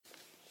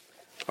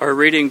Our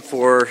reading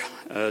for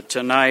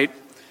tonight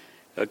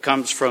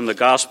comes from the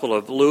Gospel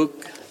of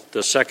Luke,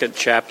 the second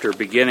chapter,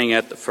 beginning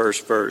at the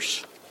first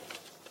verse.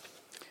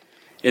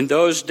 In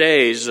those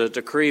days, a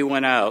decree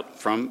went out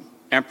from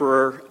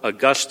Emperor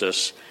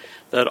Augustus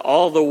that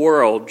all the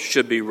world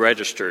should be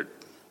registered.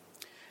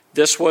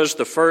 This was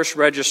the first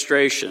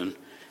registration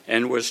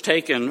and was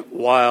taken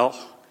while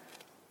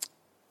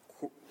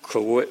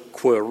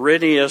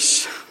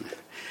Quirinius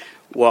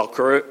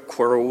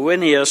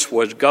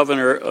was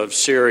governor of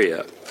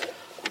Syria.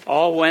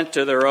 All went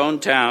to their own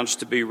towns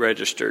to be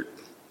registered.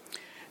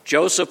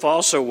 Joseph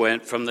also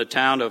went from the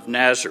town of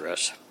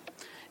Nazareth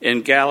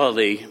in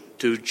Galilee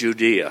to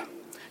Judea,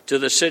 to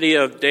the city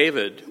of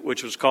David,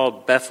 which was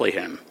called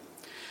Bethlehem,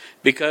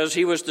 because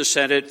he was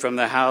descended from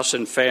the house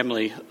and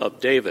family of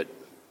David.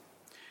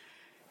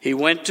 He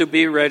went to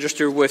be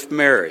registered with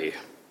Mary,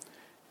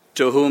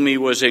 to whom he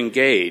was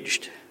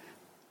engaged,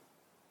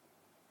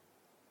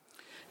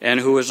 and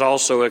who was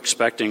also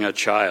expecting a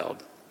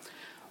child.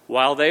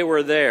 While they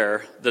were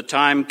there, the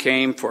time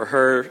came for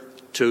her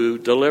to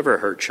deliver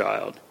her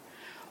child.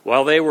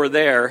 While they were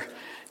there,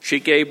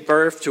 she gave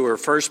birth to her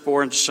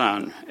firstborn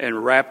son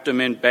and wrapped him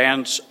in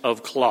bands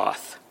of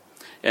cloth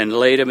and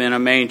laid him in a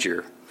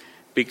manger,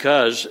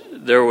 because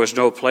there was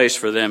no place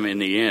for them in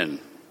the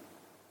inn.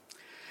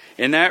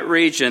 In that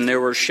region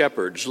there were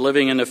shepherds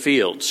living in the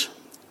fields,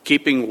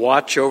 keeping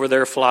watch over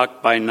their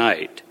flock by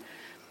night.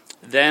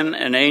 Then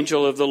an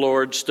angel of the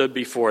Lord stood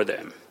before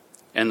them,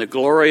 and the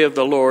glory of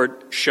the Lord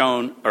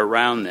shone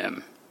around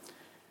them,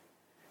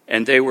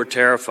 and they were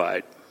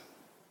terrified.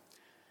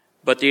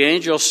 But the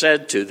angel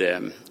said to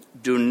them,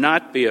 "Do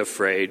not be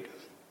afraid,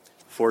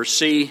 for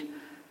see,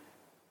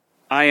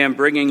 I am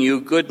bringing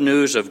you good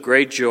news of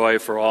great joy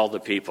for all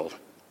the people.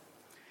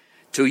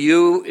 To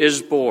you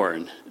is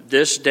born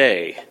this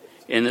day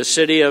in the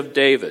city of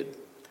David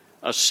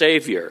a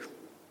Savior,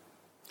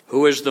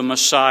 who is the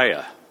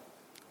Messiah,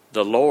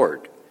 the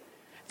Lord.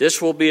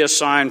 This will be a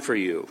sign for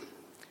you.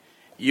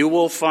 You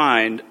will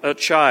find a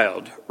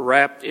child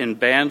wrapped in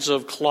bands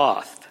of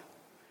cloth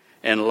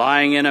and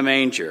lying in a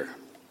manger."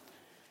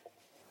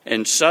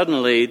 And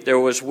suddenly there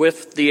was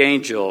with the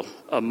angel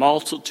a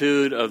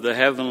multitude of the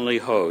heavenly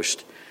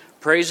host,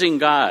 praising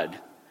God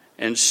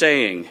and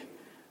saying,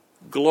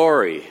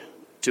 "Glory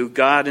to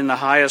God in the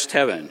highest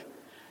heaven,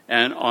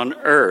 and on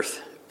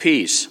earth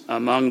peace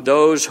among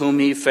those whom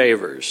he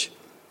favors."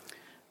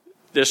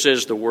 This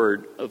is the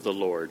word of the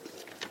Lord.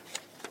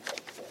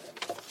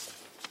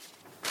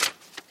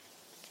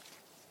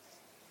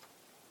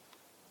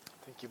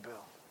 Thank you,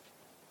 Bill.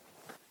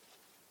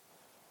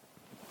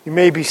 You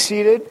may be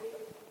seated.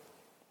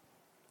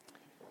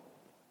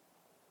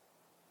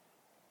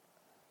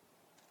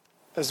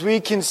 As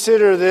we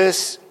consider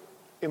this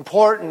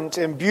important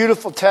and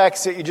beautiful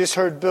text that you just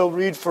heard Bill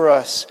read for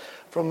us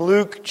from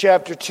Luke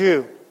chapter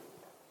 2,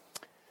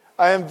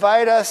 I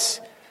invite us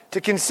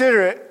to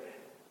consider it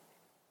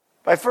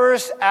by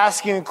first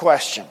asking a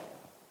question.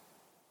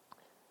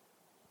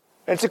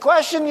 It's a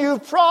question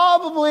you've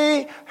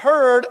probably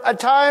heard a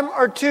time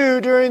or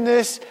two during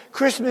this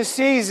Christmas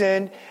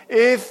season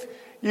if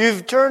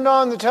you've turned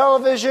on the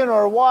television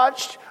or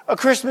watched a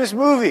Christmas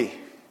movie.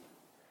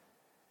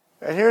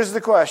 And here's the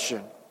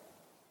question.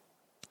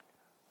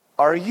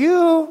 Are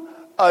you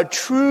a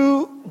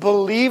true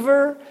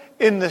believer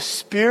in the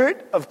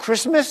spirit of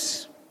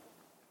Christmas?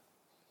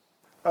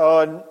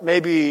 And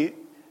maybe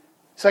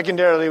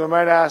secondarily, we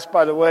might ask,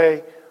 by the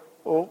way,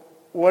 well,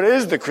 what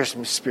is the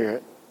Christmas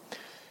spirit?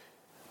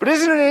 But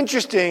isn't it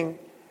interesting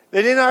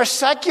that in our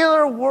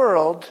secular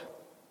world,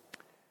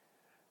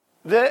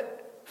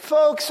 that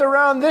folks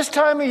around this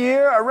time of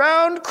year,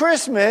 around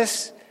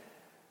Christmas,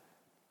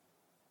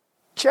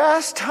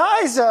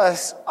 chastise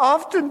us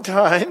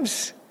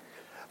oftentimes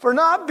for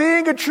not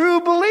being a true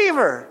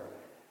believer.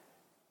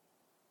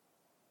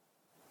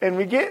 And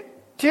we get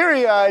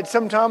teary-eyed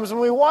sometimes when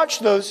we watch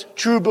those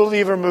true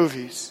believer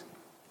movies.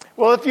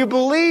 Well, if you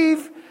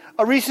believe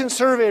a recent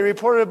survey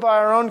reported by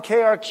our own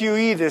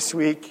KRQE this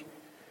week,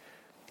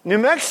 New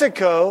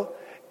Mexico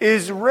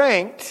is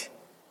ranked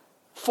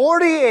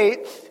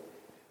 48th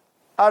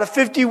out of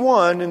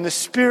 51 in the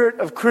spirit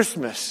of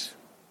Christmas.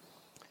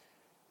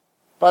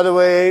 By the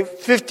way, the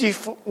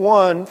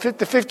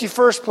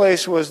 51st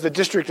place was the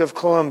District of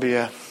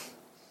Columbia.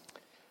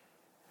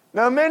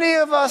 Now, many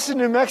of us in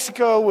New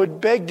Mexico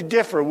would beg to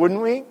differ, wouldn't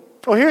we?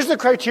 Well, here's the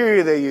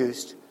criteria they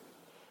used.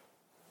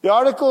 The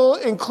article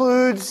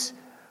includes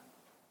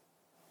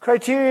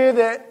criteria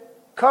that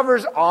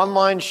covers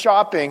online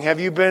shopping. Have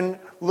you been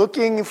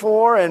looking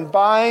for and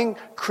buying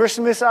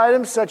Christmas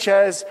items such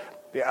as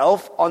the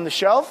elf on the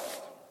shelf?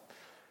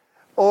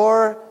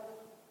 Or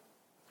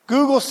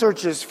Google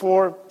searches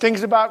for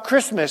things about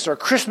Christmas or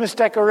Christmas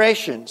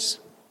decorations.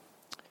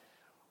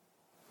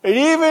 It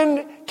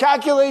even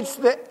calculates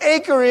the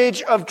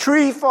acreage of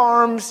tree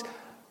farms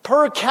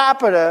per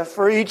capita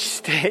for each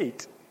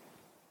state.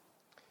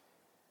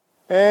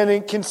 And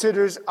it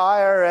considers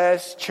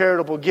IRS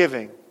charitable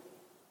giving.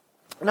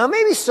 Now,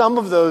 maybe some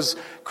of those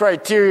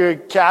criteria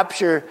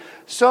capture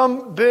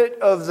some bit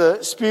of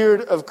the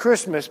spirit of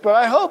Christmas, but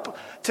I hope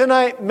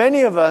tonight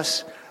many of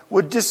us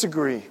would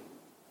disagree,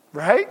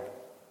 right?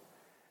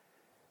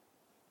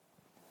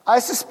 I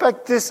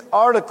suspect this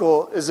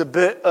article is a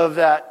bit of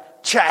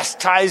that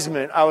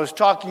chastisement I was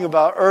talking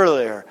about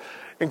earlier,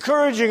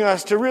 encouraging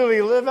us to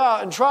really live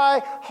out and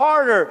try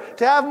harder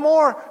to have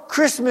more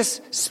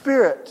Christmas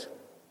spirit.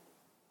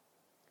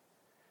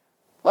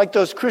 Like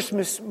those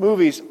Christmas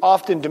movies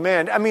often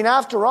demand. I mean,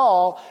 after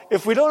all,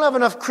 if we don't have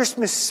enough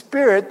Christmas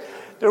spirit,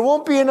 there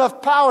won't be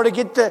enough power to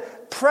get the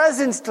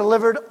presents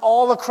delivered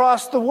all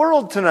across the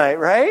world tonight,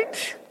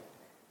 right?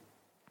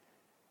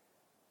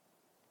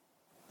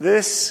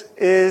 This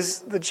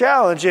is the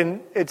challenge,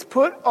 and it's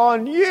put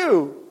on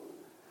you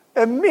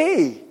and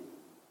me.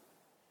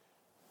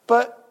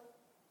 But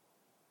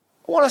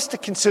I want us to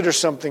consider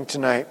something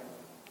tonight.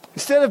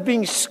 Instead of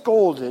being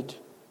scolded,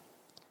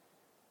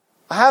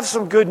 I have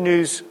some good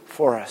news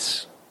for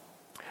us.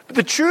 But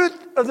the truth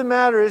of the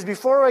matter is,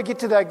 before I get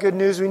to that good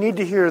news, we need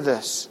to hear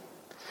this.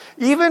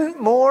 Even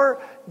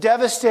more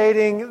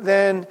devastating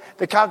than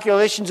the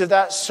calculations of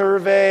that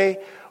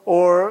survey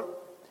or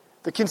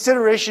the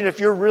consideration if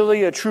you're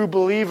really a true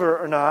believer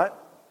or not,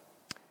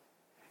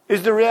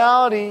 is the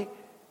reality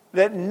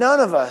that none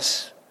of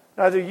us,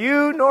 neither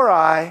you nor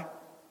I,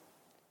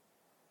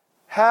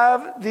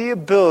 have the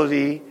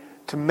ability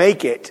to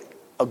make it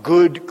a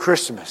good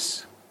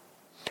Christmas.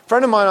 A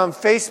friend of mine on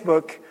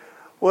Facebook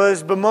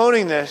was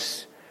bemoaning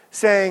this,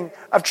 saying,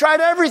 I've tried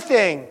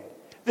everything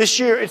this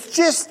year. It's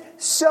just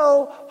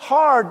so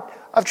hard.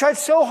 I've tried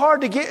so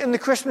hard to get in the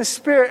Christmas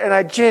spirit, and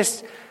I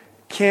just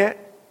can't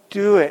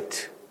do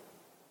it.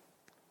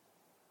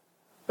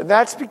 And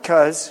that's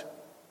because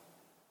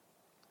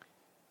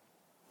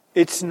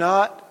it's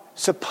not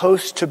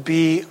supposed to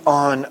be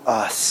on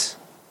us.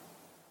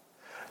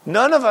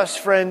 None of us,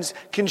 friends,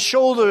 can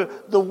shoulder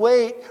the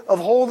weight of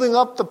holding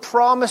up the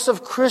promise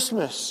of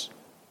Christmas.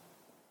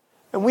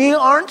 And we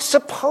aren't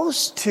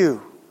supposed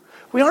to.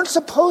 We aren't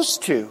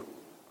supposed to.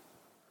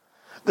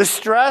 The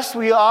stress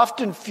we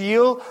often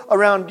feel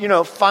around,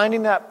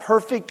 finding that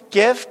perfect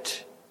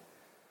gift.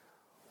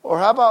 Or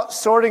how about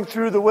sorting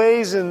through the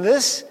ways in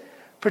this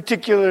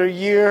particular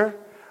year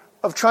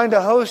of trying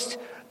to host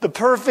the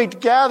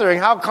perfect gathering?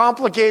 How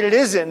complicated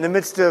is it in the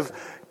midst of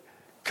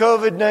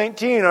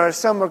COVID-19, or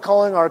some are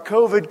calling our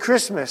COVID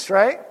Christmas,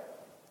 right?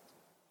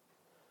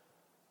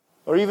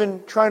 Or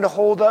even trying to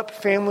hold up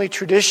family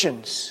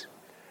traditions.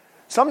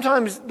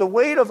 Sometimes the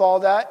weight of all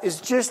that is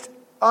just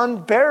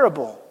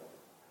unbearable.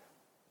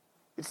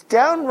 It's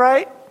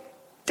downright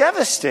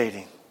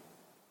devastating.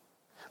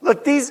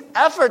 Look, these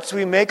efforts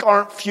we make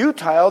aren't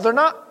futile. They're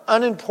not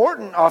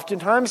unimportant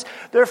oftentimes.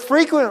 They're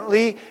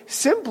frequently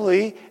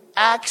simply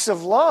acts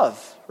of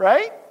love,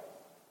 right?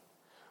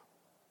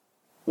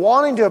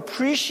 Wanting to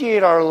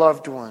appreciate our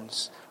loved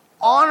ones,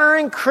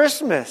 honoring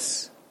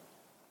Christmas.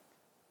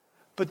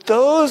 But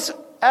those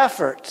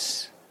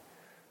efforts,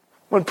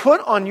 when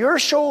put on your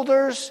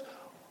shoulders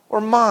or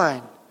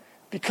mine,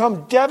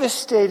 become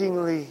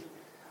devastatingly,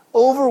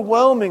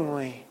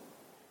 overwhelmingly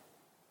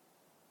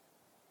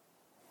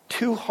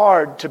too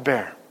hard to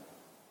bear.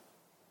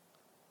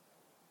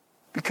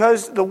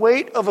 Because the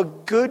weight of a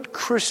good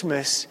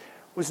Christmas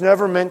was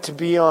never meant to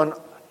be on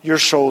your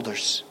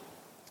shoulders.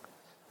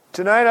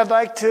 Tonight I'd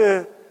like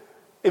to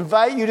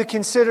invite you to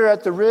consider,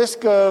 at the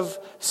risk of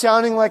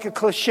sounding like a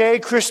cliche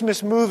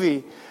Christmas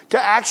movie,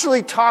 to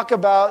actually talk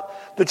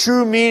about the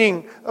true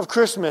meaning of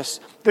Christmas,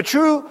 the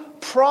true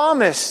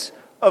promise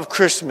of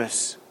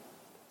Christmas.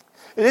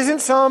 It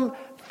isn't some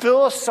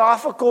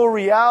philosophical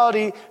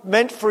reality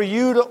meant for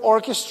you to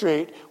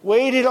orchestrate,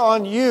 weighted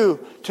on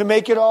you to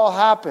make it all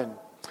happen.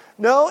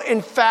 No,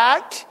 in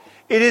fact,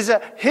 it is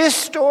a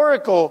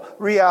historical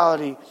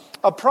reality,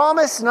 a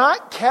promise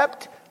not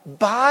kept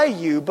by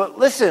you, but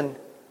listen,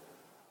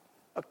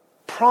 a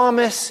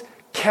promise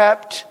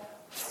kept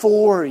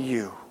for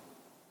you.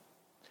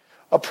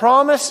 A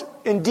promise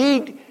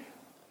indeed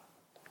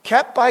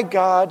kept by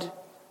God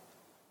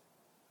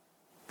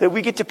that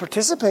we get to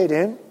participate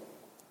in,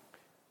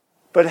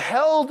 but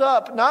held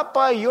up not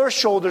by your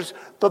shoulders,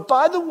 but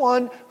by the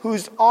one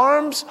whose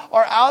arms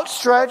are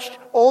outstretched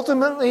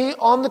ultimately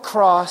on the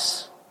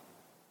cross.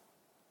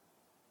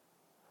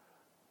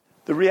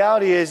 The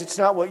reality is, it's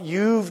not what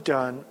you've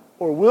done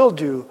or will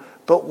do,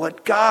 but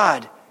what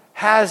God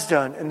has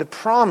done and the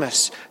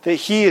promise that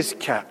He has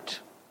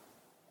kept.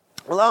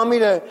 Allow me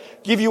to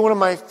give you one of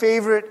my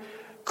favorite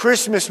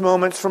Christmas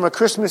moments from a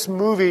Christmas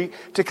movie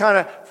to kind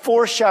of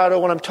foreshadow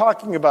what I'm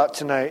talking about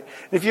tonight.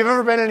 If you've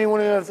ever been in any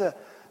one of the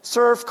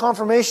surf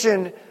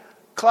confirmation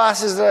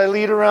classes that I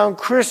lead around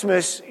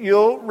Christmas,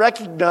 you'll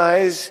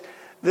recognize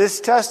this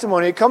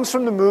testimony. It comes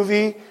from the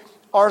movie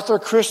Arthur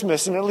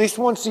Christmas, and at least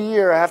once a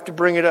year I have to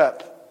bring it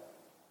up.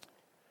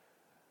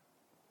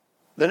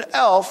 An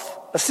elf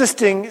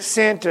assisting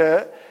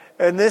Santa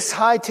in this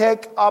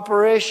high-tech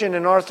operation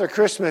in Arthur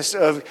Christmas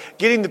of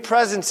getting the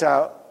presents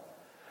out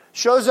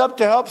shows up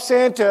to help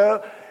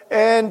Santa,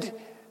 and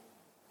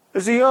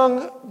There's a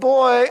young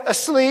boy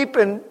asleep,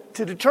 and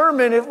to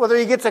determine whether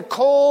he gets a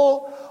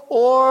coal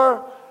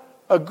or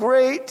a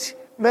great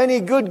many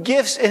good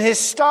gifts in his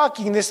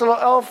stocking, this little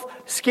elf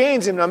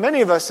scans him. Now,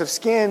 many of us have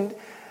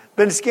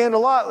been scanned a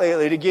lot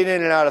lately to get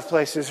in and out of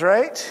places,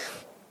 right?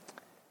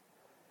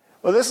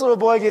 Well, this little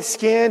boy gets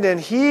scanned, and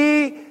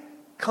he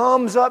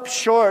comes up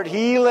short.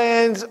 He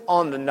lands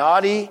on the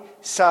naughty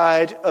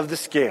side of the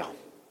scale.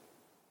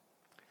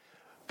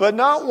 But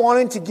not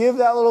wanting to give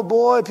that little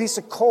boy a piece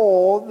of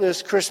coal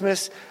this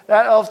Christmas,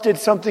 that elf did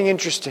something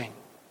interesting.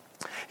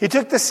 He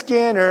took the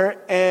scanner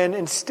and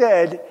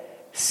instead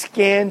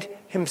scanned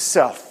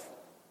himself,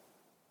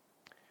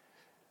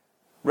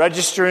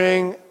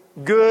 registering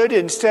good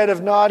instead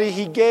of naughty.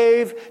 He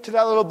gave to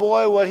that little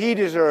boy what he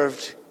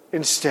deserved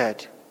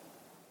instead.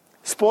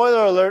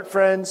 Spoiler alert,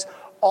 friends,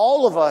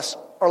 all of us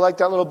are like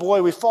that little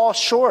boy. We fall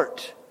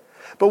short.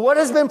 But what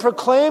has been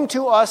proclaimed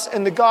to us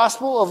in the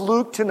Gospel of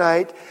Luke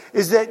tonight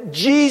is that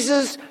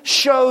Jesus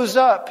shows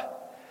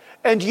up.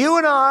 And you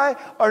and I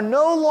are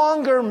no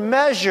longer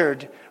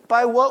measured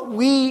by what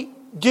we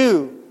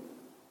do.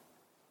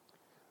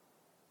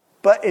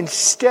 But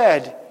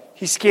instead,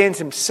 he scans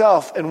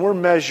himself, and we're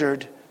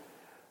measured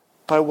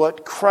by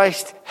what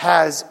Christ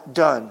has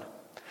done.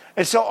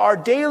 And so our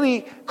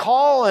daily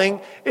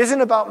calling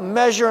isn't about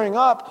measuring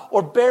up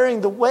or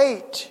bearing the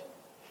weight.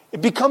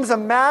 It becomes a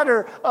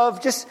matter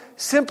of just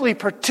simply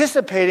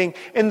participating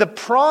in the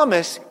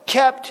promise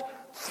kept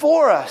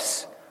for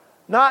us,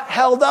 not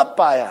held up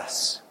by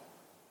us.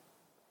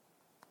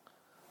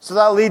 So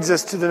that leads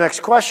us to the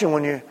next question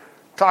when you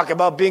talk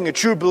about being a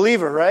true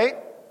believer, right?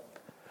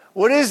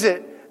 What is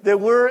it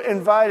that we're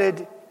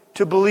invited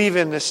to believe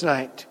in this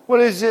night? What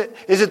is it?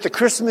 Is it the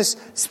Christmas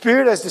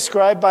spirit as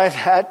described by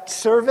that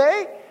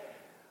survey?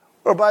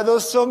 Or by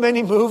those so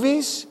many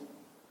movies?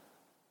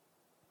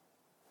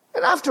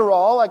 And after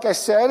all, like I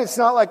said, it's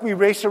not like we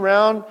race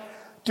around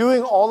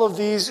doing all of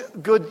these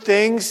good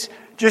things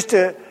just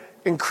to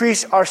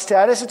increase our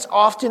status. It's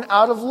often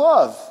out of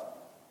love.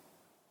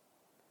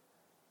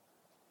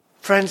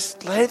 Friends,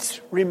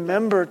 let's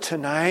remember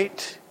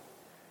tonight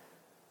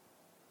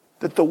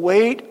that the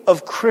weight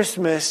of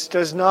Christmas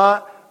does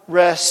not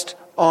rest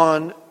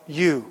on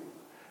you,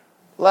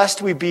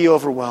 lest we be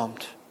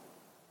overwhelmed.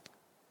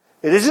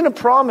 It isn't a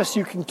promise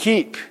you can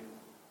keep.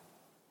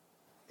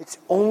 It's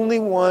only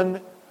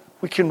one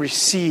we can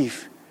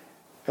receive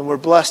and we're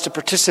blessed to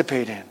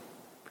participate in.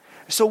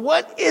 So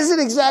what is it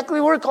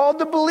exactly we're called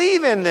to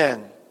believe in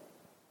then?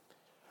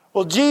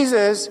 Well,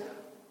 Jesus,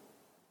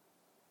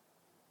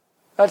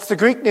 that's the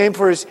Greek name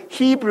for his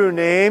Hebrew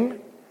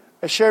name.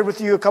 I shared with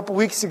you a couple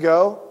weeks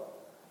ago.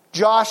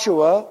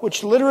 Joshua,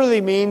 which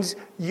literally means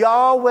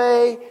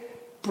Yahweh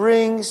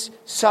brings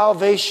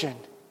salvation.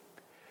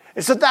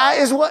 And so that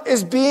is what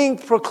is being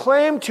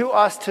proclaimed to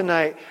us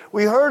tonight.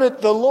 We heard it,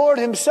 the Lord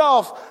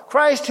himself,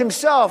 Christ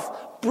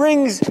himself,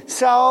 brings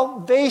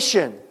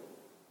salvation.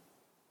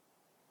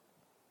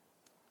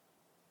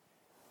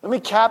 Let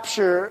me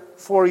capture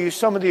for you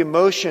some of the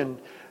emotion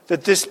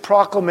that this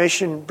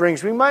proclamation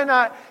brings. We might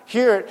not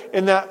hear it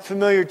in that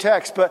familiar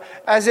text, but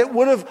as it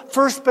would have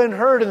first been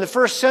heard in the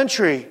first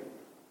century,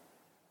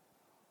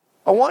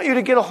 I want you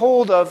to get a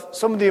hold of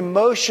some of the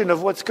emotion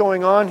of what's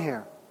going on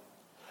here.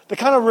 The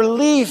kind of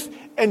relief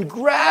and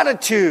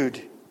gratitude.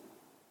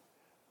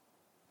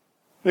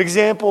 An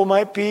example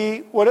might be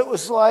what it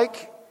was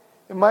like.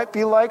 It might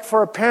be like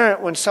for a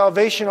parent when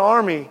Salvation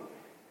Army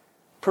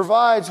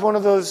provides one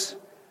of those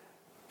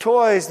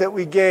toys that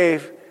we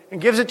gave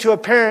and gives it to a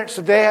parent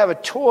so they have a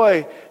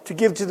toy to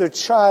give to their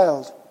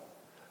child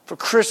for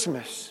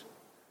Christmas.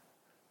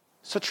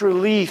 Such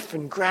relief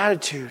and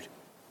gratitude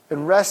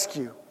and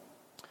rescue.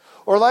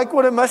 Or like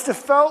what it must have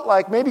felt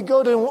like. Maybe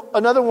go to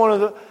another one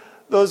of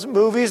those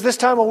movies, this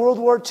time a World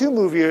War II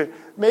movie.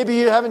 Maybe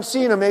you haven't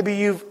seen it, maybe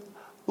you've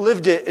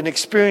lived it and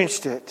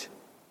experienced it.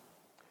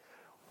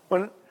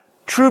 When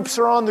troops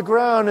are on the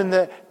ground and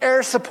the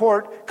air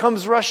support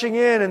comes rushing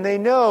in and they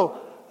know,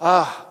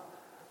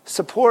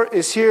 support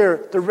is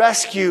here, the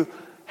rescue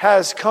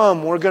has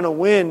come, we're going to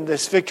win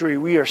this victory,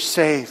 we are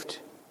saved.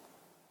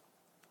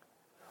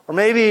 Or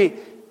maybe,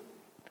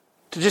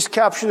 to just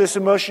capture this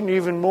emotion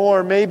even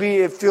more, maybe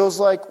it feels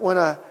like when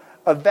a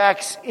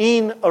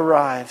vaccine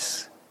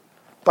arrives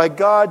by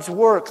God's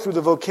work through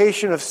the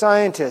vocation of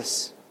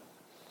scientists.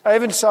 I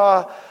even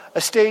saw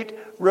a state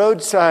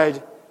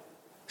roadside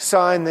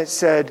sign that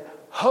said,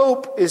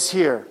 "Hope is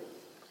here."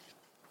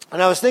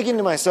 And I was thinking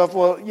to myself,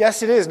 well,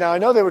 yes, it is. Now, I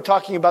know they were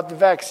talking about the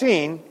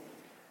vaccine,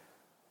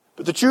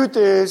 but the truth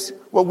is,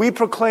 what we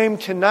proclaim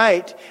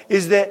tonight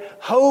is that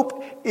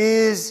hope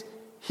is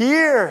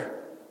here.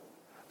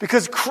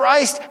 Because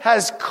Christ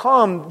has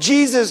come.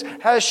 Jesus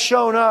has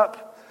shown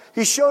up.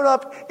 He showed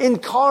up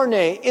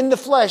incarnate, in the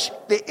flesh,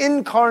 the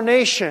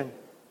incarnation.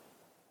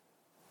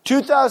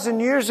 2,000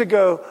 years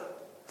ago,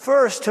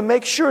 first, to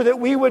make sure that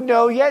we would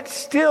know, yet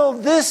still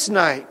this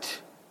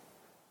night,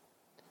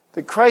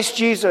 that Christ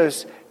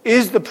Jesus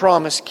is the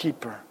promise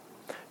keeper.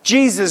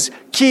 Jesus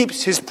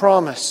keeps his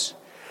promise.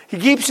 He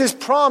keeps his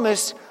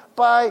promise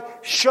by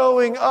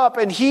showing up,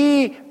 and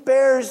he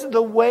bears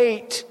the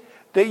weight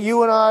that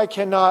you and I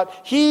cannot.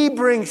 He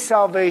brings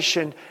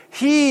salvation.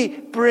 He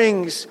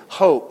brings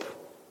hope.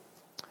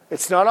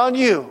 It's not on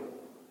you.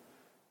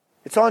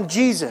 It's on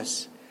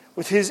Jesus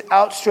with his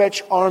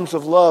outstretched arms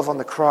of love on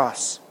the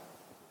cross.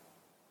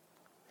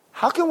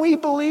 How can we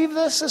believe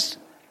this?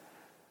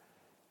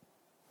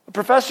 A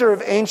professor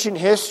of ancient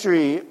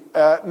history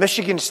at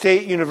Michigan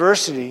State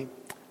University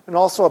and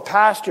also a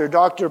pastor,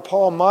 Dr.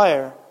 Paul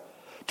Meyer,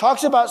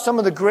 talks about some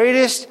of the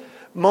greatest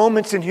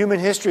moments in human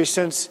history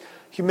since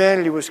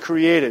humanity was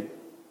created.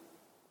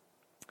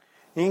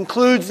 He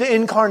includes the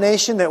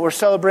incarnation that we're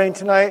celebrating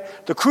tonight,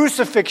 the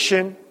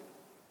crucifixion,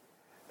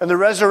 and the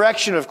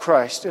resurrection of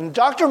Christ. And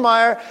Dr.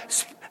 Meyer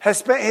has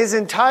spent his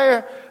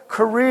entire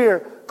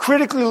career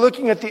critically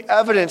looking at the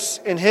evidence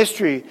in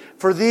history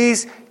for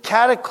these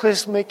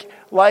cataclysmic,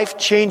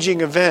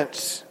 life-changing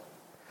events.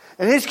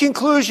 And his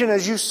conclusion,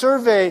 as you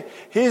survey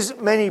his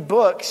many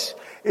books,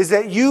 is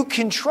that you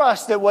can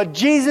trust that what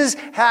Jesus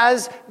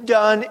has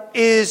done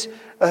is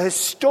a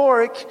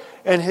historic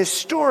and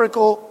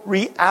historical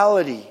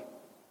reality.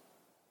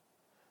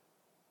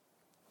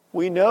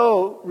 We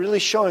know really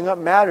showing up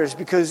matters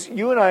because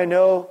you and I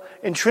know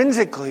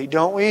intrinsically,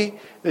 don't we,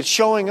 that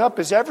showing up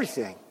is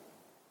everything.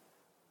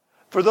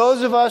 For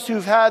those of us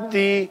who've had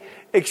the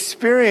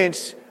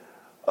experience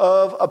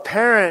of a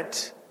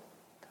parent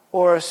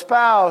or a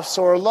spouse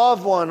or a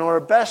loved one or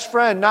a best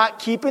friend not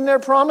keeping their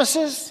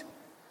promises,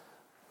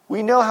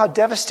 we know how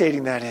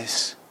devastating that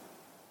is.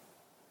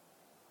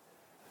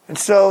 And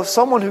so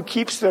someone who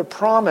keeps their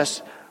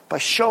promise by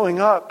showing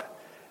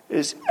up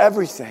is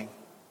everything.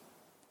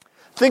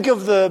 Think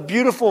of the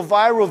beautiful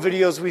viral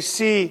videos we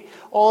see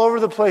all over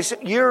the place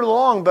year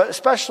long, but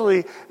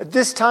especially at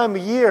this time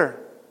of year.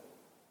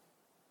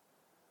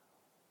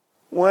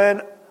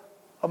 When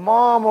a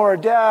mom or a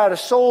dad, a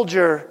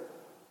soldier,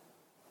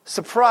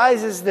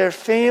 surprises their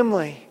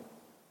family.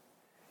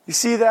 You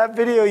see that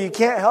video, you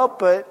can't help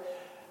but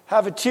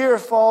have a tear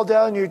fall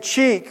down your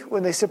cheek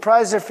when they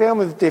surprise their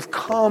family that they've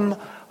come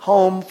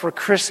home for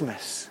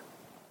Christmas.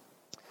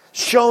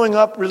 Showing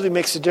up really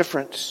makes a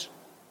difference.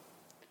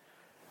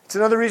 It's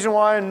another reason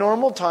why in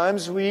normal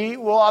times we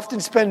will often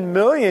spend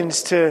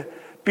millions to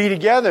be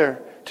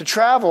together, to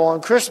travel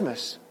on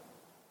Christmas.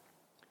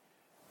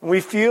 And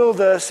we feel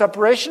the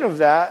separation of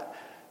that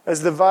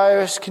as the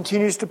virus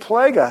continues to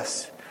plague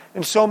us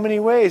in so many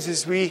ways,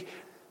 as we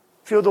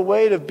feel the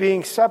weight of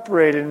being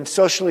separated and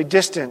socially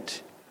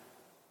distant.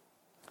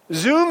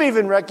 Zoom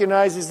even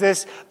recognizes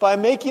this by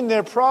making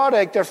their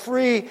product a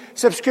free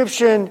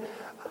subscription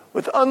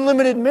with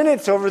unlimited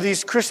minutes over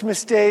these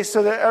Christmas days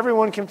so that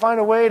everyone can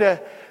find a way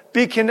to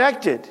be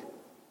connected.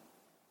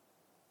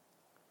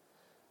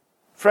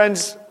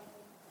 Friends,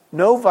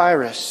 no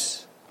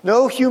virus,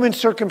 no human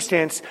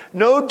circumstance,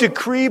 no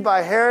decree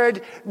by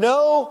Herod,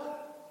 no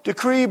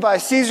decree by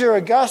Caesar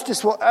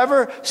Augustus will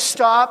ever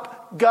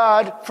stop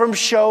God from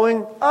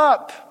showing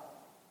up.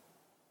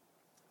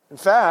 In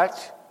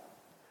fact,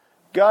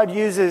 God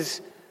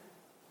uses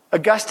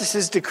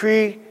Augustus'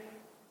 decree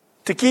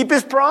to keep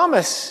his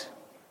promise.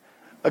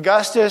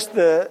 Augustus,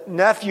 the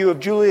nephew of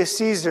Julius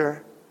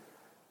Caesar,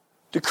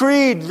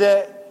 decreed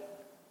that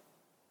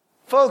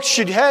folks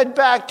should head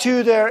back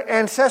to their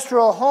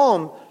ancestral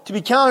home to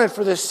be counted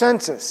for this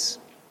census.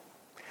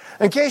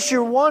 In case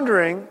you're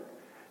wondering,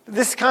 did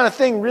this kind of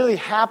thing really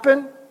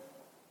happen?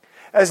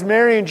 As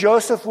Mary and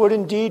Joseph would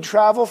indeed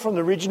travel from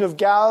the region of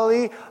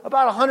Galilee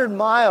about 100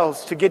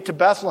 miles to get to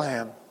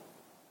Bethlehem.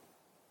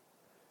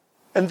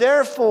 And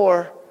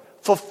therefore,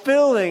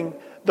 fulfilling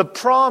the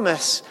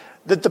promise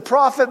that the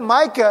prophet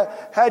Micah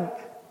had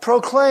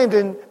proclaimed,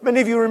 and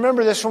many of you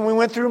remember this when we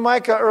went through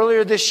Micah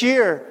earlier this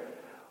year,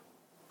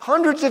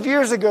 hundreds of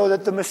years ago,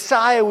 that the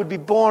Messiah would be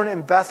born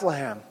in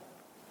Bethlehem.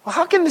 Well,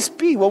 how can this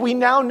be? Well, we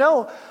now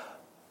know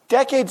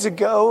decades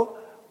ago,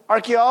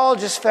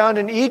 archaeologists found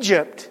in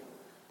Egypt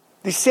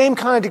these same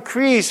kind of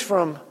decrees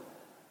from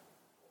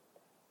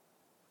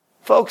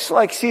folks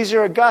like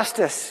Caesar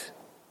Augustus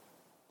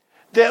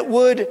that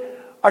would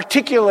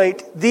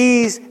articulate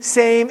these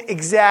same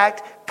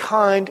exact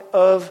kind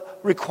of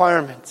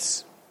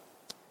requirements.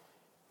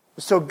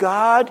 So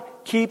God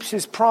keeps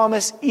his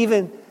promise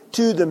even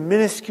to the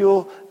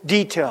minuscule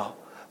detail.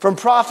 From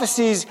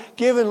prophecies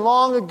given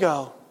long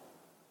ago,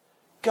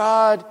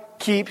 God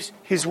keeps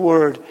his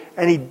word,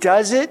 and he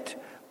does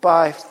it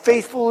by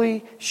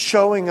faithfully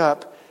showing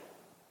up.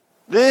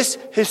 This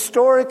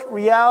historic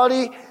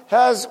reality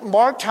has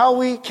marked how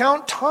we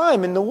count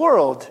time in the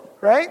world,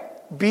 right?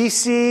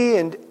 BC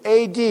and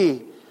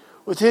AD,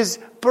 with his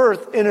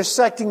birth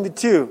intersecting the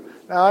two.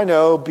 Now I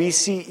know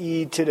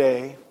BCE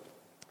today.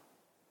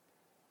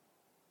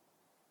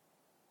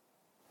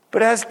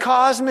 But it has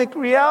cosmic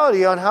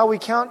reality on how we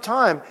count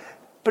time.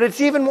 But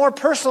it's even more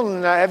personal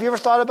than that. Have you ever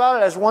thought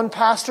about it, as one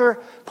pastor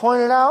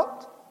pointed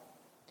out?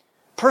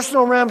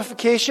 Personal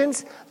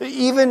ramifications, that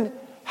even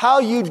how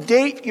you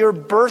date your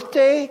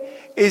birthday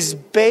is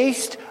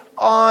based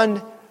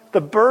on the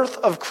birth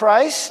of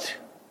Christ.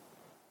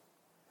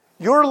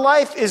 Your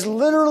life is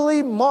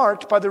literally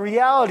marked by the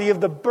reality of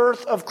the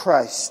birth of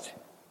Christ.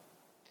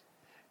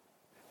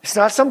 It's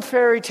not some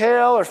fairy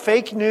tale or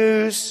fake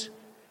news.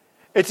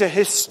 It's a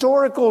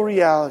historical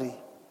reality.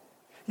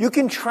 You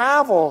can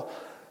travel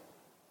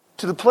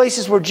to the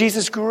places where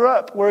Jesus grew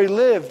up, where he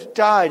lived,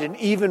 died, and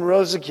even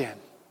rose again.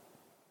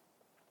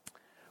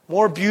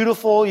 More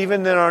beautiful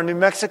even than our New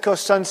Mexico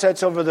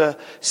sunsets over the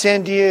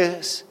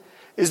Sandias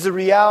is the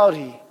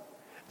reality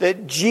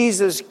that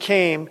Jesus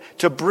came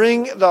to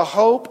bring the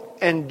hope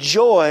and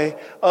joy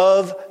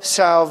of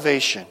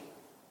salvation.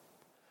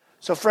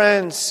 So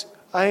friends,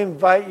 I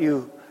invite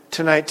you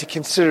tonight to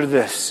consider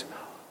this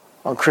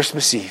on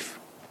Christmas Eve.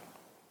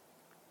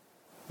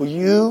 Will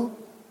you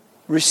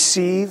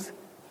receive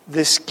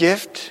this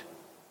gift?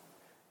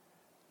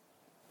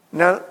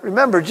 Now,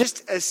 remember,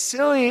 just as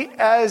silly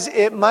as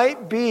it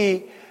might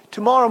be,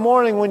 tomorrow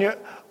morning when you're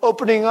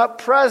opening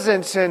up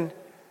presents, and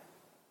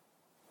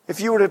if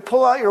you were to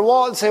pull out your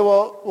wallet and say,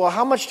 well,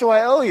 how much do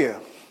I owe you?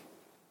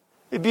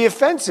 It'd be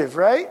offensive,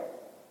 right?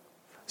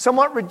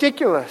 Somewhat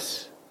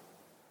ridiculous.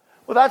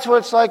 Well, that's what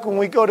it's like when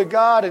we go to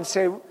God and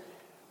say, well,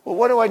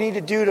 what do I need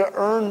to do to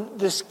earn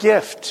this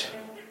gift?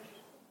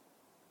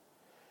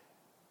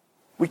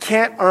 We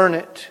can't earn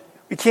it.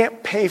 We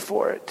can't pay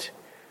for it.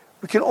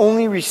 We can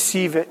only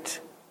receive it.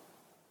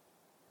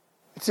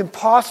 It's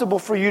impossible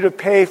for you to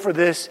pay for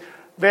this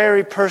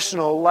very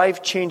personal,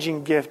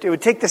 life-changing gift. It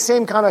would take the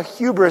same kind of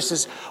hubris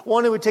as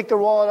one who would take their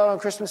wallet out on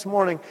Christmas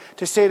morning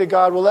to say to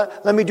God, well,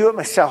 let me do it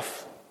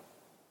myself.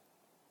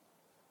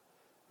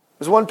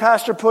 As one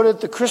pastor put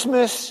it, the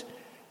Christmas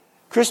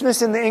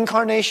and the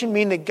incarnation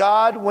mean that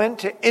God went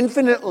to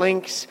infinite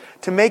lengths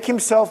to make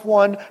himself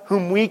one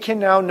whom we can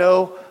now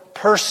know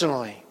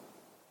personally.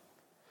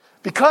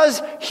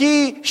 Because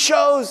he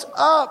shows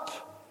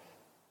up.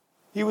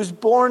 He was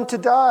born to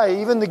die.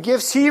 Even the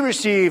gifts he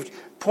received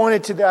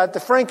pointed to that.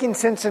 The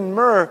frankincense and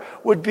myrrh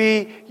would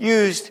be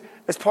used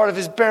as part of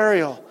his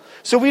burial.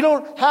 So we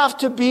don't have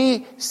to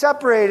be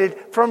separated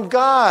from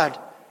God.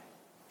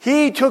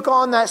 He took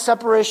on that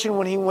separation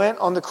when he went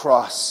on the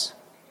cross.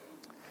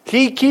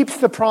 He keeps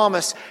the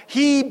promise.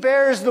 He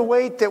bears the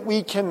weight that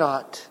we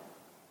cannot.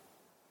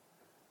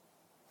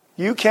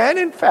 You can,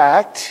 in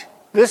fact,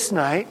 this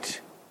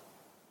night,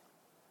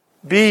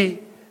 be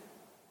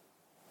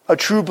a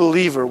true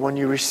believer when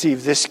you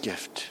receive this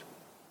gift.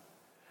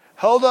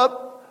 Held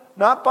up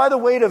not by the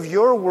weight of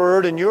your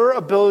word and your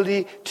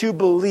ability to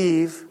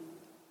believe,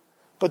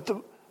 but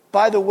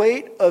by the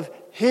weight of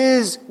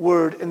his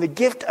word and the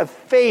gift of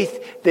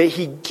faith that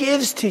he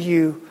gives to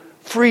you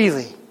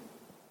freely.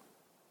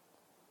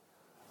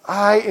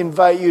 I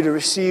invite you to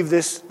receive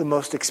this, the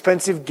most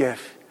expensive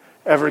gift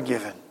ever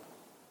given.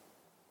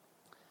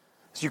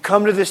 As you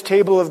come to this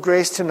table of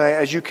grace tonight,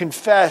 as you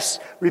confess,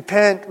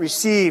 repent,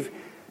 receive,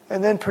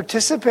 and then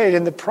participate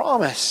in the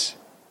promise.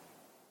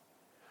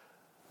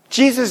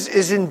 Jesus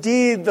is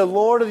indeed the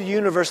Lord of the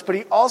universe, but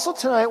he also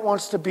tonight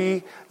wants to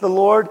be the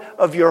Lord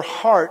of your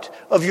heart,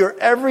 of your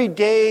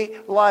everyday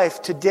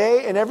life,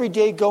 today and every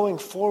day going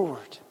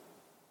forward.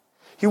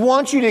 He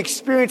wants you to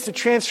experience the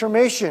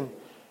transformation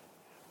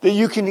that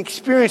you can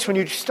experience when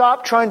you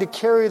stop trying to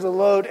carry the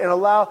load and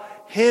allow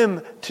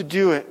him to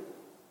do it.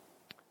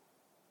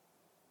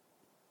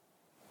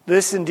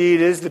 This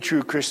indeed is the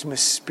true Christmas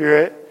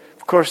spirit.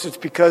 Of course, it's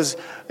because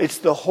it's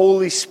the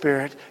Holy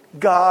Spirit,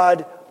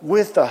 God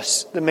with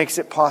us, that makes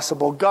it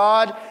possible.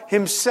 God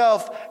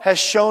himself has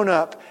shown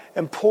up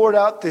and poured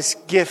out this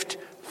gift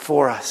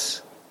for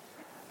us.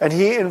 And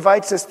he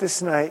invites us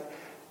this night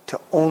to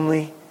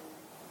only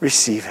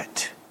receive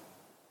it.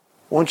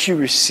 Won't you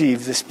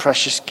receive this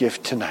precious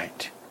gift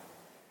tonight?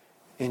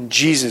 In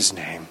Jesus'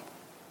 name,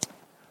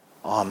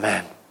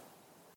 amen.